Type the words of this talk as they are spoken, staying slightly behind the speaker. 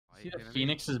See the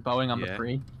Phoenix is bowing on the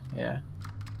free? Yeah.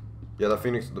 Yeah, that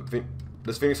Phoenix.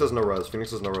 This Phoenix has no res.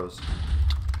 Phoenix has no res.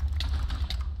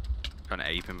 Trying to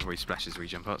ape him before he splashes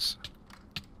regen pots.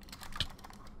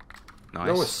 Nice.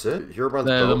 No assist. Herobrine's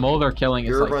the mole they're killing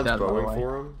is like dead, bowing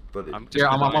for him, but I'm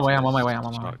on my way. I'm on my way. I'm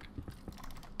on my way.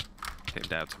 Hit him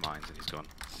down to mines and he's gone.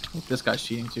 This guy's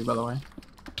cheating too, by the way.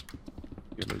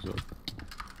 We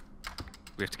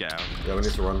have to get out. Yeah, we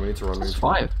need to run. We need to run. We need to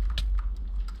run.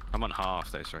 I'm on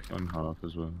half though, sorry. I'm half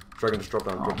as well. Dragon, just drop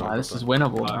down. Oh, wow, this is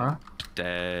winnable, bro.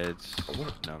 Dead.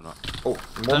 No, I'm not. Oh,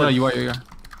 no, you are. You are.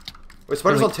 Wait,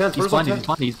 Spider's on 10. Spider's on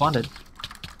 10. He's bonded.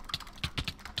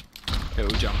 Okay, we're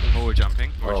jumping. More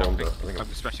jumping. More jumping.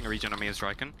 I'm splashing a regen on me as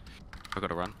Striken. I've got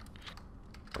to run.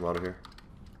 I'm out of here.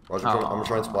 Roger, I'm gonna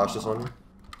try and splash this on you.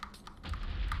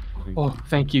 Oh,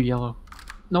 thank you, Yellow.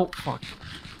 No, fuck.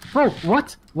 Bro,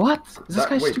 what? What? Is this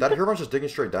guy Wait, stupid? that Herobrine's just digging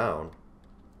straight down.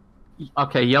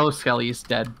 Okay, Yellow Skelly is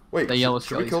dead. Wait, the Yellow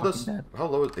should we kill this? Dead. How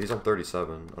low is he? He's on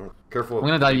 37. Careful. I'm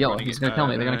gonna die Yellow. He's gonna kill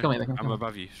me. They're gonna kill me. They're gonna kill I'm me.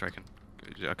 above you, Striken.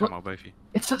 I'll come out both of you.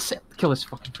 It's a kill this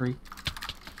fucking free.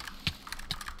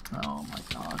 Oh my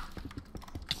god.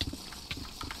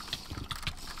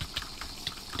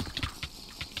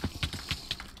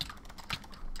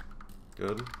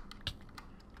 Good.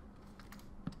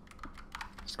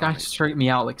 This guy straightened me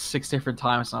out like 6 different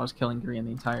times and I was killing green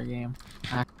the entire game.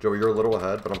 Joey, you're a little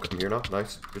ahead, but I'm coming here now.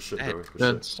 Nice. Good shit, Joey.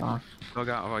 Good stuff. Log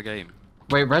out of our game.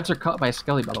 Wait, reds are cut by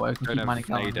Skelly, by the way. We can keep mining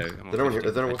out. Is anyone here?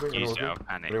 Is anyone with me?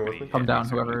 Anyone with me? Come down,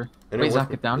 whoever. Wait, Zach,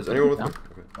 get down. Is anyone with me?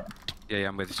 Okay. Yeah,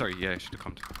 I'm with you. Sorry, yeah, I should have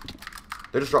come.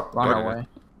 They just dropped. Run our way.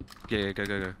 Yeah,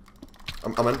 go.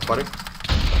 I'm in, fighting.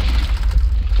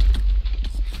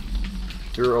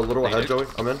 You're a little ahead, Joey.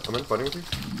 I'm in, fighting with you.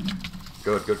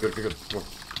 Good.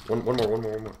 One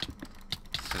more.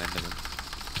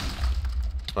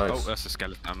 Nice. Oh, that's a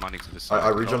skeleton. I'm mining to this side. I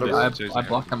regened him. I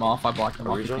blocked him off.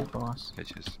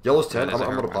 Yellow's 10. I'm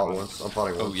gonna pot once. I'm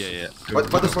potting once. Oh, yeah.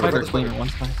 Fight this spider.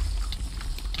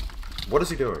 What is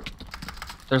he doing?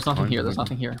 There's nothing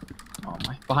here. Oh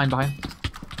my. Behind.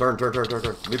 Turn.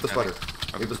 Leave the spider.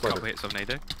 Leave the spider. Couple hits of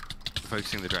Nado.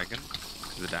 Focusing the dragon.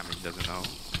 Because the damage doesn't know.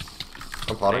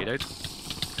 I'm potting. Nadoed.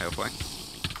 Hellflying.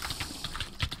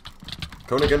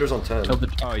 Konagender's on 10.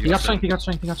 Oh, he got strength.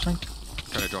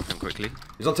 Trying to drop him quickly.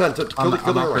 He's on 10. Kill the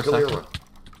hero.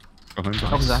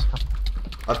 Behind Zach.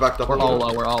 I've backed up. We're all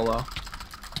low.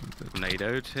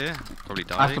 Nadoed here. Probably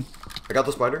dying. I got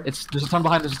the spider. There's a ton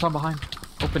behind.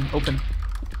 Open.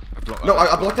 No,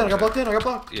 I blocked in. I got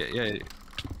blocked. Yeah.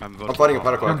 I'm fighting a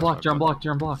Pataquad. You're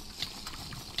unblocked.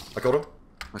 I killed him.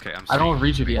 Okay, I'm I don't have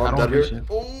regen yet. I'm dead.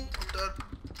 Oh, I'm dead.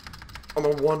 I'm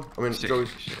on 1. I mean, Joey's.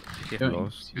 He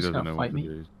doesn't know what to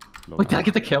do. Wait, did I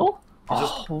get the kill?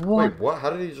 Wait, what? How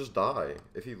did he just die?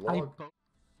 If he logged.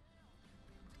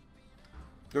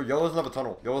 Yo, Yellow doesn't have a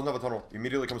tunnel.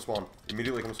 Immediately come spawn. I'm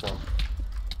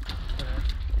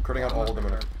critting out all of them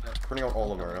right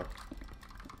now.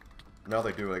 Now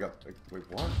they do. Wait,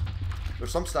 what?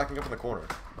 There's some stacking up in the corner.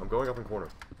 I'm going up in corner.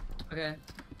 Okay.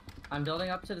 I'm building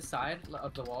up to the side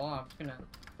of the wall. I'm just gonna.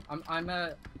 I'm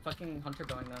a fucking hunter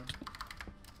going them.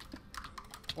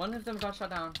 One of them got shot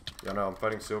down. Yeah, no, I'm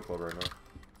fighting Seal Club right now.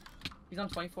 He's on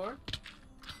 24.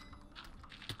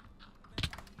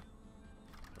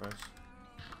 Nice.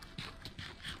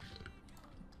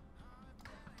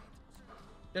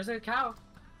 There's a cow.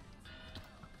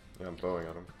 Yeah, I'm bowing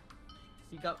at him.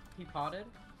 He potted.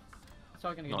 So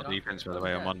I'm gonna get Not defense, by the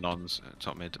way. I'm on nons,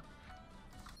 top mid.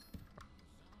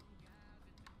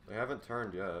 They haven't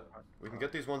turned yet. We can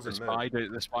get these ones in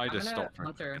mid. The spider stopped for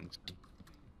a second.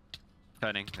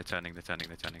 They're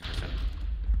turning.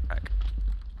 Back.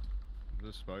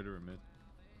 There's a spider in mid.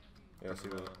 Yeah, I see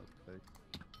that.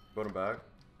 Put him back.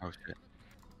 Oh shit.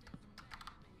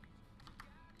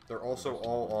 They're also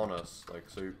all on us, like,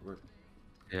 so we're...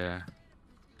 Yeah.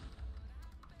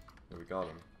 Yeah, we got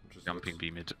him. Jumping B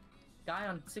mid. Guy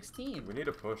on 16. We need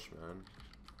to push, man.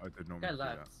 I did not mean to do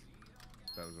that.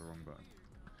 That was the wrong button.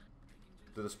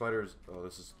 The spiders... Oh,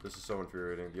 this is so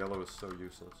infuriating. The yellow is so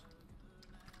useless.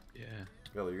 Yeah.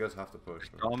 Yellow, you guys have to push,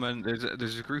 man.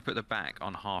 There's a group at the back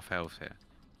on half health here.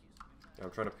 Yeah,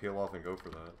 I'm trying to peel off and go for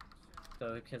that.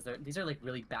 So, because these are like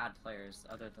really bad players,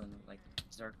 other than like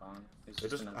Zircon.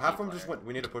 Half of them just went.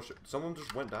 We need to push it. Someone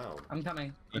just went down. I'm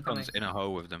coming. Zircon's in a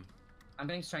hole with them. I'm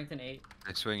getting strength in 8.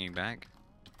 They're swinging back.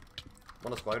 I'm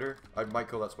on a spider. I might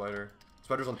kill that spider.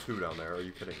 Spider's on 2 down there. Are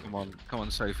you kidding me? Come on,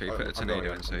 Sophie. Put a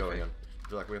tornado in Sophie.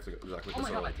 Jack, we have to go. Jack, we oh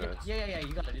my god! Yeah.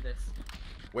 You gotta do this.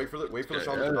 Wait for the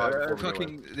shaman to die before we go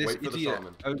in. This Wait for the idiot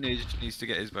shaman. Onage needs to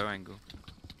get his bow angle.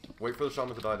 Wait for the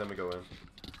shaman to die, then we go in.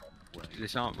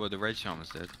 The red shaman's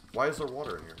dead. Why is there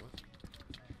water in here? What?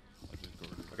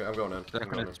 Okay, I'm going in. They're I'm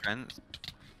kind going of in. defense.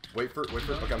 Wait for.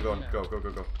 Okay, I'm going. Go.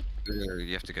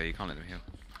 You have to go, you can't let them heal.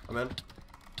 I'm in.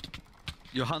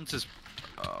 Your hunters.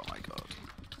 Oh my god.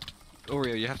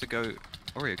 Oreo, you have to go.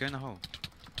 Oreo, go in the hole.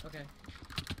 Okay.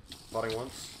 Spotting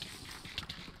once.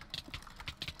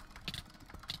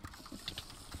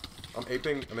 I'm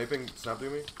aping. Snap do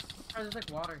me. Oh, there's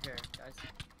like water here, guys.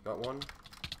 Got one.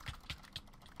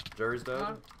 Jerry's dead.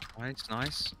 Come on. Nice,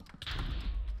 nice.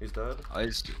 He's dead. Oh,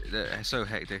 they're so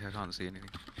hectic, I can't see anything.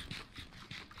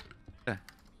 There.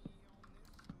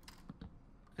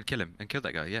 And kill him, and kill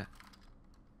that guy, yeah.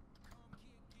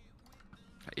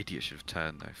 That idiot should have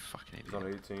turned though, fucking He's on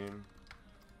idiot. 18.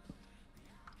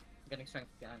 Getting strength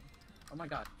again. Oh my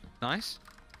god. Nice.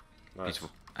 Nice.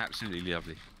 Beautiful. Absolutely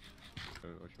lovely. I shot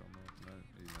him off. No,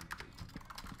 he went to-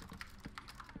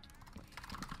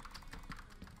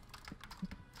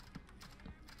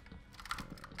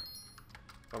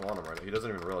 I'm on him right now. He doesn't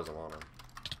even realize I'm on him.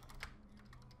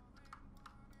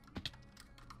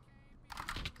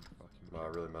 fucking- No, I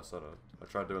really messed that up. I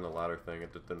tried doing the ladder thing,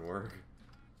 it didn't work.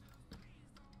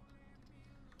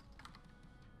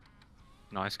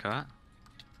 Nice cut.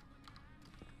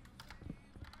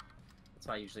 That's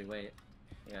why I usually wait.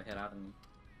 Yeah, hit out and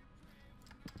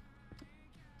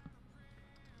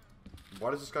Why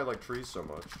does this guy like trees so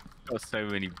much? Got so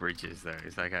many bridges though.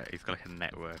 It's like he's got like a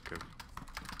network of.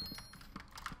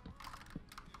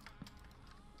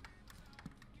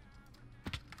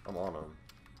 I'm on him.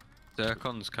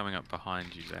 Zircon's coming up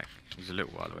behind you, Zach. He's a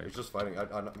little while away. He's just fighting. I'm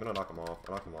gonna knock him off.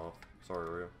 I knocked him off. Sorry,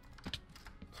 Ryu.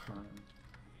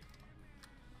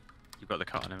 You've got the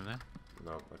cut on him there.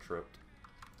 No, I tripped.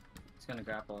 he's gonna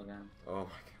grapple again. Oh my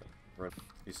god. Run.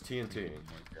 He's TNT. Oh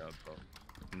my god, bro.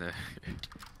 No.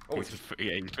 Oh, he's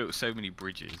yeah, he's built so many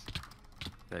bridges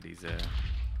that he's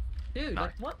Dude, Nah.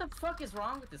 like, what the fuck is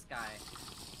wrong with this guy?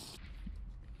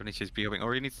 Vinicius be helping,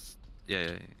 or he needs.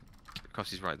 Yeah,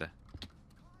 Costy's right there.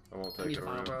 I won't Give take me it, the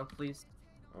final, Ryu. bro, please.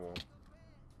 I won't.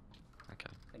 Okay.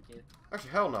 Thank you.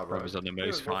 Actually, hell no, bro. Bro was on the He has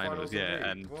most more finals, than yeah, me.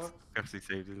 and What? Costy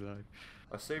saved his life.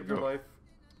 I saved your Bro. life.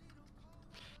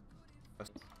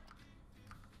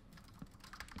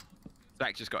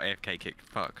 Zach just got AFK kicked.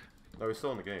 Fuck. No, he's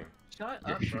still in the game. Shut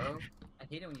up, bro. I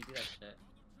hate it when you do that shit.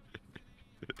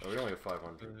 Oh, we only have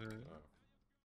 500. Oh.